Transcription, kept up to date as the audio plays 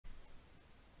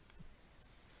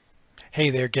Hey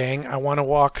there, gang. I want to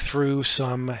walk through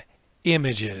some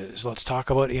images. Let's talk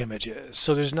about images.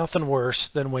 So there's nothing worse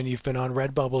than when you've been on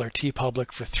Redbubble or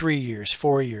TeePublic for 3 years,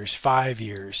 4 years, 5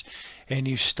 years, and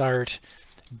you start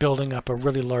building up a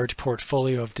really large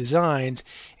portfolio of designs,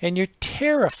 and you're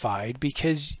terrified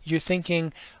because you're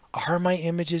thinking, are my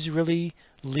images really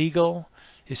legal?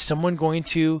 Is someone going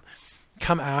to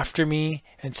come after me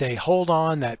and say, hold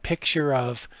on, that picture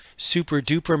of Super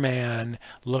Duper Man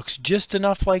looks just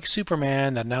enough like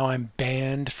Superman that now I'm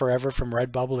banned forever from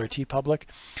Redbubble or TeePublic?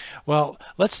 Well,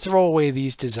 let's throw away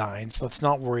these designs. Let's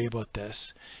not worry about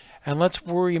this. And let's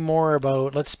worry more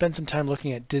about, let's spend some time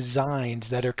looking at designs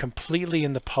that are completely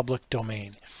in the public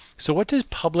domain. So what does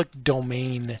public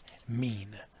domain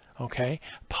mean? Okay,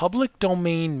 public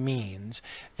domain means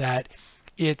that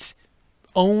it's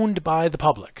owned by the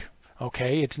public.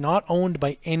 Okay, it's not owned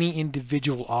by any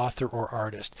individual author or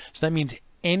artist. So that means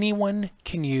anyone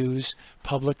can use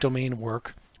public domain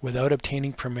work without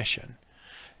obtaining permission.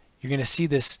 You're going to see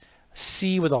this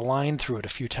C with a line through it a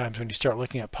few times when you start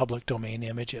looking at public domain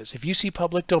images. If you see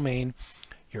public domain,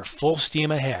 you're full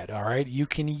steam ahead, all right? You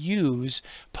can use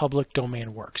public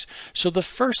domain works. So the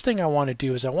first thing I want to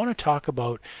do is I want to talk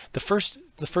about the first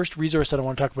resource that I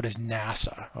want to talk about is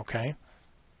NASA, okay?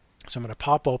 So I'm going to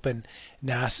pop open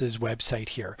NASA's website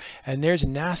here, and there's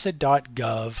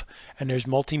nasa.gov, and there's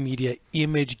multimedia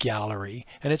image gallery,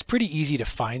 and it's pretty easy to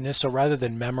find this. So rather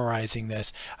than memorizing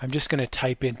this, I'm just going to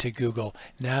type into Google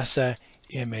NASA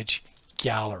image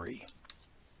gallery,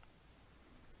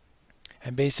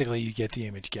 and basically you get the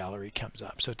image gallery comes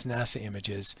up. So it's NASA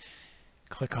images.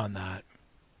 Click on that,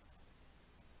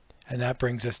 and that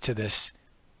brings us to this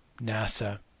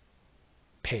NASA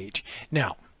page.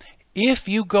 Now, if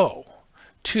you go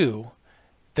to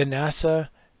the NASA,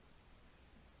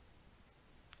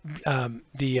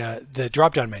 the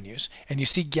drop-down menus, and you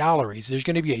see galleries, there's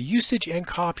going to be a usage and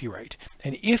copyright.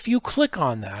 And if you click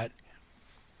on that,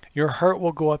 your heart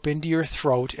will go up into your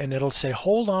throat, and it'll say,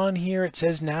 hold on here. It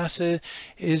says NASA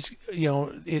is,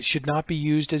 it should not be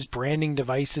used as branding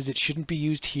devices. It shouldn't be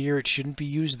used here. It shouldn't be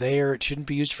used there. It shouldn't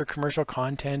be used for commercial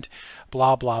content,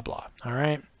 blah, blah, blah. All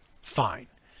right, fine.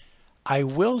 I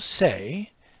will say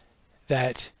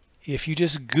that if you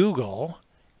just Google,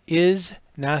 is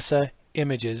NASA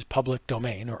images public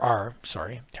domain, or are,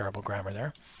 sorry, terrible grammar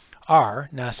there, are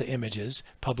NASA images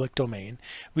public domain,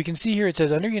 we can see here it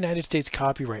says under United States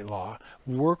copyright law,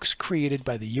 works created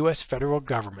by the US federal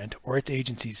government or its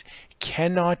agencies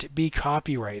cannot be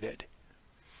copyrighted.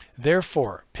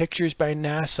 Therefore, pictures by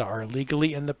NASA are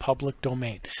legally in the public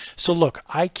domain. So look,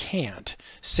 I can't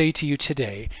say to you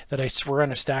today that I swear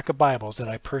on a stack of Bibles that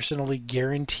I personally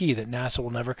guarantee that NASA will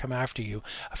never come after you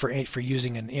for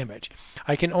using an image.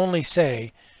 I can only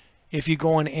say, if you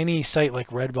go on any site like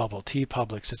Redbubble,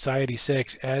 TeePublic,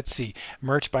 Society6, Etsy,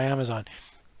 Merch by Amazon,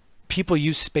 people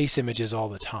use space images all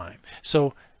the time.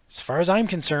 So as far as I'm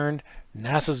concerned,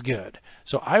 NASA's good.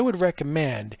 So I would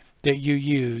recommend that you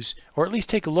use, or at least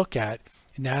take a look at,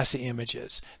 NASA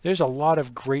images. There's a lot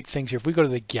of great things here. If we go to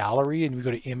the gallery and we go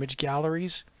to image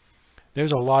galleries,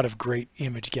 there's a lot of great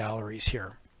image galleries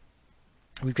here.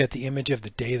 We've got the image of the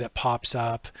day that pops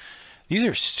up. These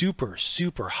are super,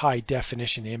 super high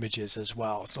definition images as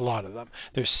well. It's a lot of them.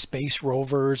 There's space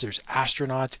rovers, there's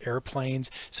astronauts,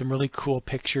 airplanes, some really cool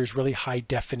pictures, really high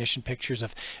definition pictures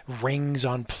of rings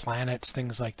on planets,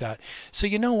 things like that. So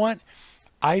you know what?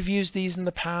 I've used these in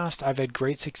the past. I've had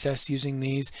great success using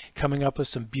these, coming up with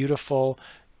some beautiful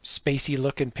spacey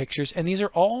looking pictures. And these are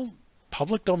all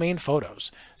public domain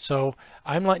photos. So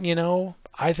I'm letting you know,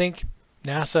 I think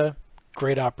NASA,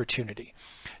 great opportunity.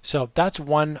 So that's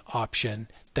one option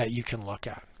that you can look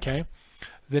at, okay?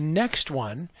 The next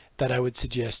one that I would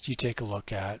suggest you take a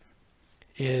look at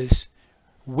is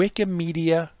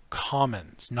Wikimedia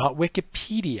Commons, not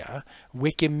Wikipedia,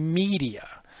 Wikimedia,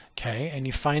 okay? And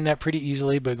you find that pretty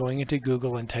easily by going into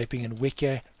Google and typing in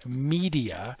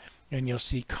Wikimedia, and you'll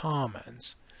see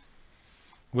Commons.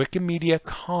 Wikimedia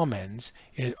Commons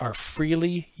are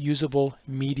freely usable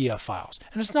media files.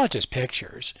 And it's not just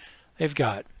pictures. They've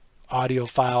got audio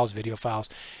files, video files,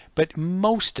 but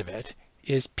most of it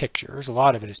is pictures. A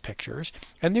lot of it is pictures,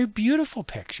 and they're beautiful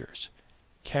pictures,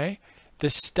 okay? The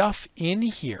stuff in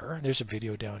here, there's a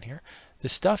video down here, the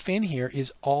stuff in here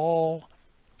is all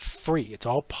free. It's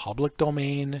all public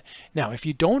domain. Now, if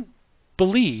you don't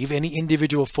believe any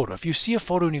individual photo, if you see a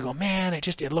photo and you go, man,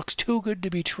 it looks too good to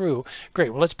be true, great.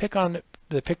 Well, let's pick on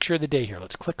the picture of the day here.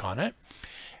 Let's click on it.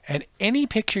 And any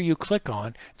picture you click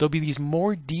on, there'll be these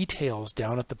more details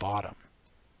down at the bottom.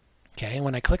 Okay, and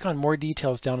when I click on more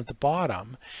details down at the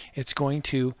bottom, it's going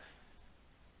to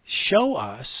show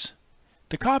us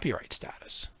the copyright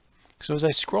status. So as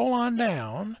I scroll on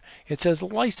down, it says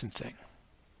licensing.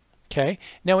 Okay,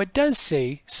 now it does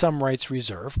say some rights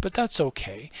reserved, but that's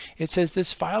okay. It says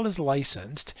this file is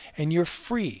licensed and you're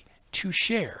free to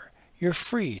share. You're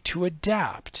free to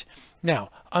adapt.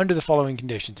 Now, under the following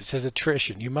conditions, it says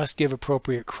attrition. You must give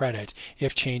appropriate credit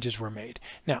if changes were made.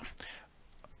 Now,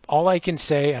 all I can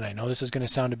say, and I know this is going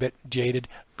to sound a bit jaded,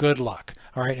 good luck.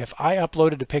 All right, if I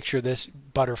uploaded a picture of this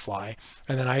butterfly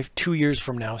and then 2 years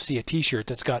from now see a t-shirt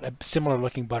that's got a similar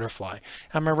looking butterfly,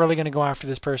 am I really going to go after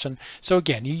this person? So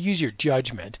again, you use your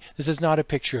judgment. This is not a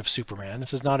picture of Superman.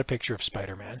 This is not a picture of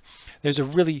Spider-Man. There's a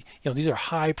really, these are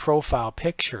high profile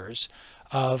pictures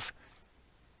of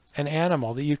an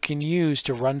animal that you can use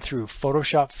to run through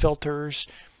Photoshop filters.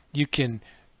 You can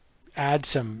add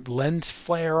some lens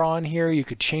flare on here. You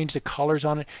could change the colors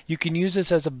on it. You can use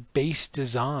this as a base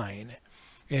design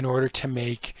in order to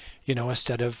make, a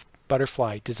set of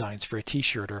butterfly designs for a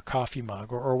t-shirt or a coffee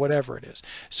mug or whatever it is.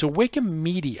 So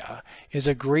Wikimedia is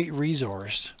a great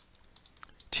resource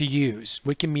to use,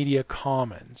 Wikimedia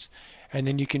Commons. And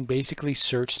then you can basically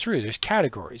search through. There's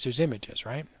categories, there's images,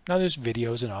 right? Now there's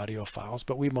videos and audio files,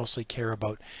 but we mostly care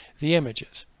about the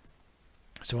images.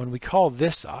 So when we call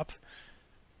this up,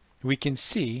 we can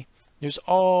see there's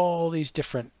all these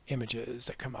different images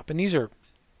that come up. And these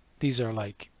are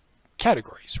like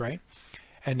categories, right?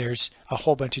 And there's a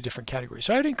whole bunch of different categories.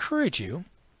 So I'd encourage you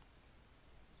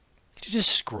to just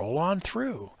scroll on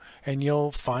through and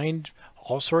you'll find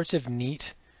all sorts of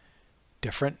neat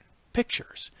different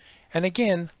pictures. And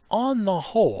again, on the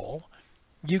whole,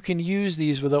 you can use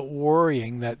these without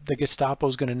worrying that the Gestapo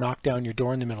is going to knock down your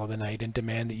door in the middle of the night and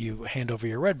demand that you hand over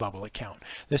your Redbubble account.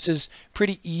 This is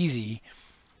pretty easy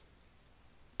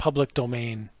public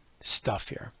domain stuff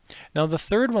here. Now, the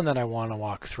third one that I want to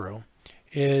walk through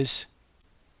is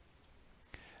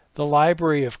the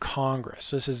Library of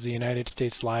Congress. This is the United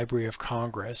States Library of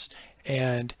Congress,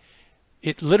 and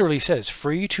it literally says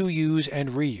free to use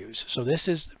and reuse. So this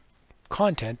is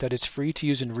content that it's free to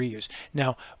use and reuse.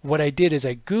 Now, what I did is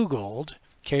I Googled,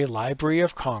 Library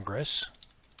of Congress,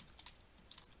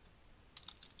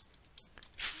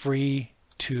 free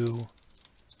to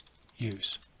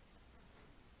use.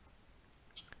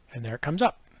 And there it comes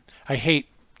up. I hate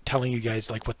telling you guys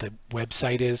like what the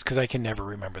website is because I can never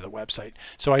remember the website.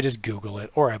 So I just Google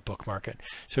it or I bookmark it.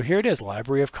 So here it is,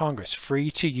 Library of Congress, free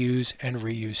to use and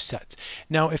reuse sets.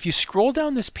 Now, if you scroll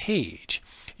down this page,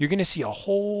 you're going to see a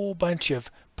whole bunch of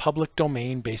public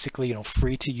domain, basically,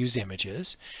 free to use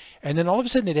images. And then all of a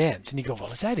sudden it ends and you go,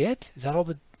 well, is that it? Is that all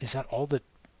that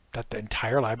the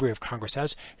entire Library of Congress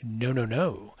has? No, no,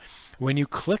 no. When you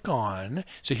click on,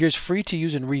 so here's free to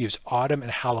use and reuse, autumn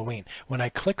and Halloween. When I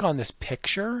click on this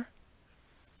picture,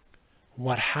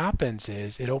 what happens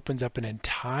is it opens up an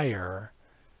entire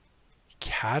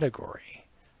category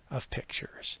of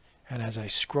pictures. And as I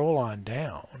scroll on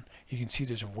down, you can see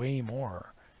there's way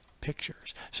more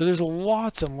pictures. So there's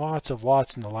lots and lots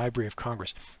in the Library of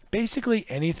Congress. Basically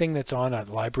anything that's on a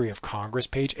Library of Congress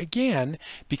page, again,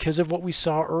 because of what we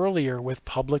saw earlier with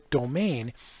public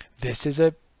domain, this is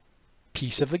a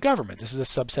piece of the government. This is a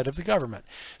subset of the government.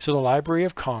 So the Library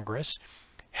of Congress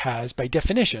has, by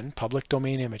definition, public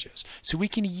domain images. So we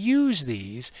can use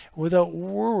these without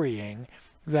worrying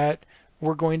that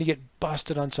we're going to get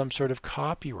busted on some sort of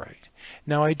copyright.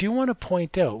 Now, I do want to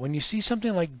point out, when you see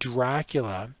something like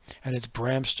Dracula and it's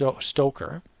Bram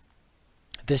Stoker,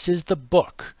 this is the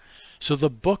book. So the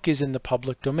book is in the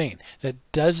public domain. That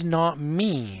does not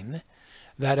mean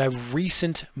that a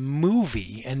recent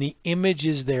movie and the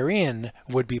images therein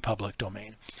would be public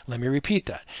domain. Let me repeat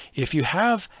that. If you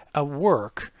have a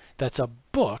work that's a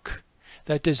book,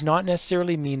 that does not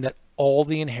necessarily mean that all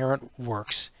the inherent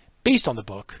works based on the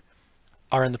book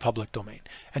are in the public domain.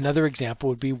 Another example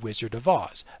would be Wizard of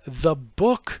Oz. The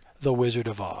book, The Wizard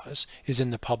of Oz, is in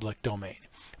the public domain.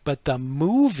 But the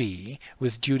movie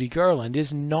with Judy Garland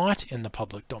is not in the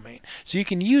public domain. So you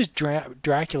can use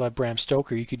Dracula, Bram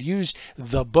Stoker, you could use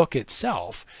the book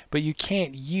itself, but you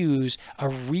can't use a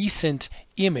recent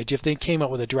image. If they came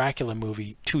out with a Dracula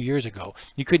movie 2 years ago,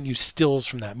 you couldn't use stills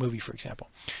from that movie, for example.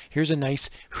 Here's a nice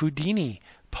Houdini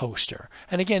poster.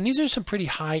 And again, these are some pretty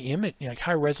high image, like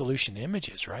high resolution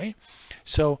images, right?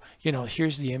 So,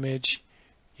 here's the image.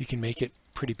 You can make it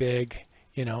pretty big,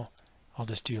 I'll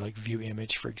just do like view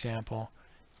image, for example.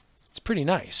 It's pretty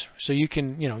nice. So you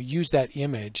can, use that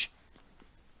image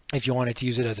if you wanted to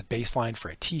use it as a baseline for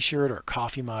a t-shirt or a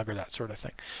coffee mug or that sort of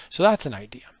thing. So that's an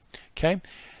idea. Okay.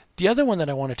 The other one that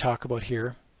I want to talk about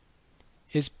here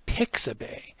is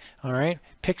Pixabay. All right.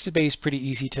 Pixabay is pretty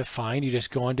easy to find. You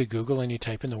just go onto Google and you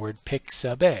type in the word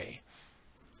Pixabay.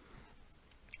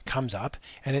 comes up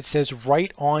and it says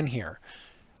right on here,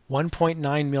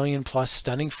 1.9 million plus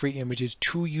stunning free images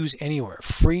to use anywhere,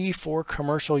 free for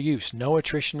commercial use, no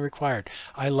attrition required.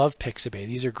 I love Pixabay.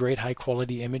 These are great high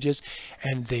quality images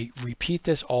and they repeat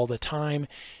this all the time.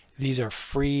 These are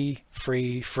free,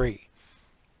 free, free.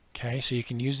 Okay, so you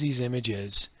can use these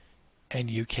images and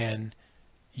you can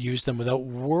use them without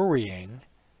worrying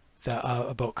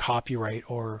about copyright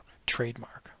or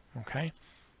trademark. Okay,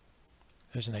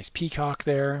 there's a nice peacock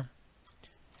there.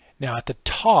 Now at the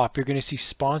top, you're going to see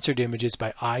sponsored images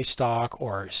by iStock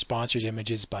or sponsored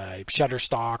images by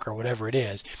Shutterstock or whatever it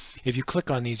is. If you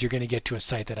click on these, you're going to get to a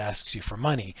site that asks you for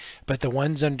money. But the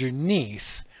ones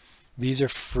underneath, these are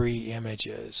free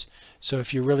images. So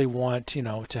if you really want,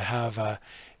 to have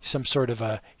some sort of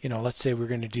a, let's say we're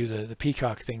going to do the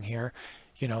peacock thing here,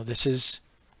 this is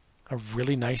a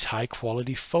really nice high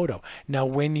quality photo. Now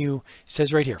when it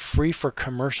says right here, free for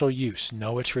commercial use,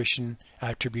 no attrition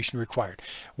attribution required.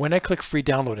 When I click free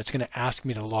download, it's going to ask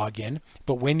me to log in,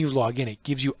 but when you log in, it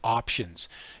gives you options,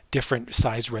 different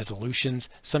size resolutions,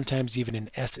 sometimes even an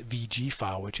SVG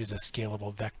file, which is a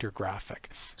scalable vector graphic.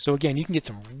 So again, you can get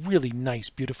some really nice,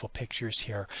 beautiful pictures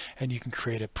here, and you can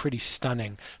create a pretty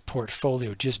stunning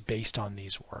portfolio just based on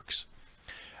these works.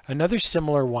 Another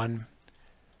similar one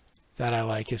that I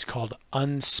like is called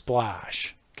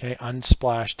Unsplash. Okay,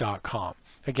 unsplash.com.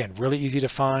 Again, really easy to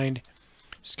find.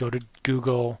 Just go to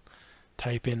Google,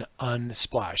 type in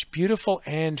Unsplash. Beautiful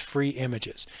and free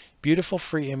images. Beautiful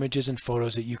free images and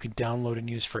photos that you can download and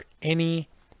use for any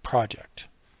project.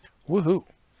 Woohoo!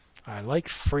 I like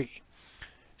free.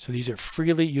 So these are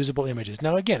freely usable images.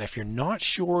 Now again, if you're not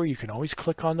sure, you can always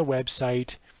click on the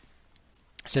website.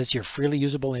 It says here freely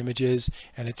usable images,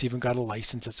 and it's even got a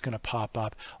license that's going to pop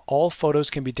up. All photos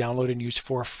can be downloaded and used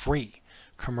for free,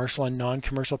 commercial and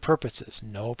non-commercial purposes,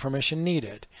 no permission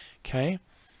needed. Okay,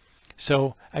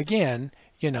 so again,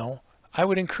 I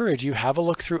would encourage you, have a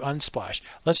look through Unsplash.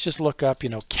 Let's just look up,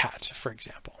 cat, for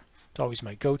example. It's always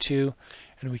my go-to,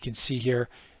 and we can see here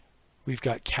we've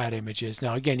got cat images.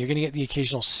 Now again, you're going to get the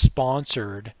occasional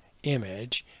sponsored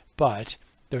image, but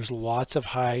there's lots of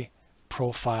high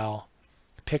profile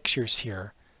pictures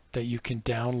here that you can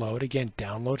download. Again,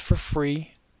 download for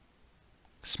free,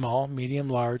 small, medium,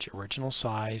 large, original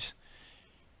size,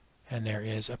 and there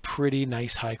is a pretty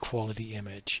nice high quality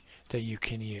image that you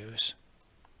can use.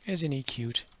 Isn't he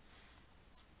cute?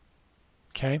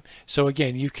 Okay, so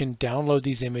again, you can download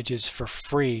these images for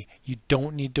free. You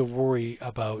don't need to worry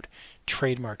about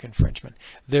trademark infringement.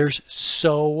 There's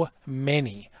so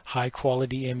many high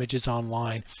quality images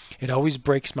online. It always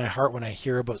breaks my heart when I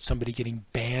hear about somebody getting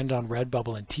banned on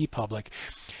Redbubble and TeePublic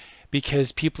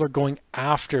because people are going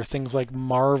after things like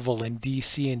Marvel and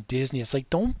DC and Disney. It's like,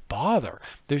 don't bother.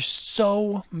 There's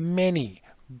so many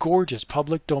gorgeous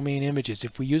public domain images.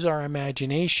 If we use our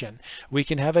imagination, we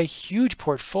can have a huge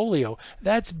portfolio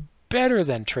that's better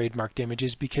than trademarked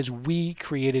images because we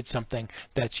created something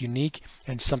that's unique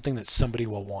and something that somebody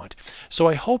will want. So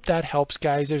I hope that helps,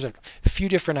 guys. There's a few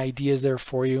different ideas there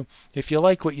for you. If you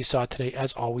like what you saw today,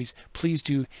 as always, please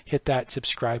do hit that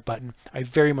subscribe button. I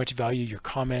very much value your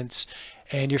comments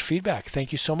and your feedback.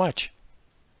 Thank you so much.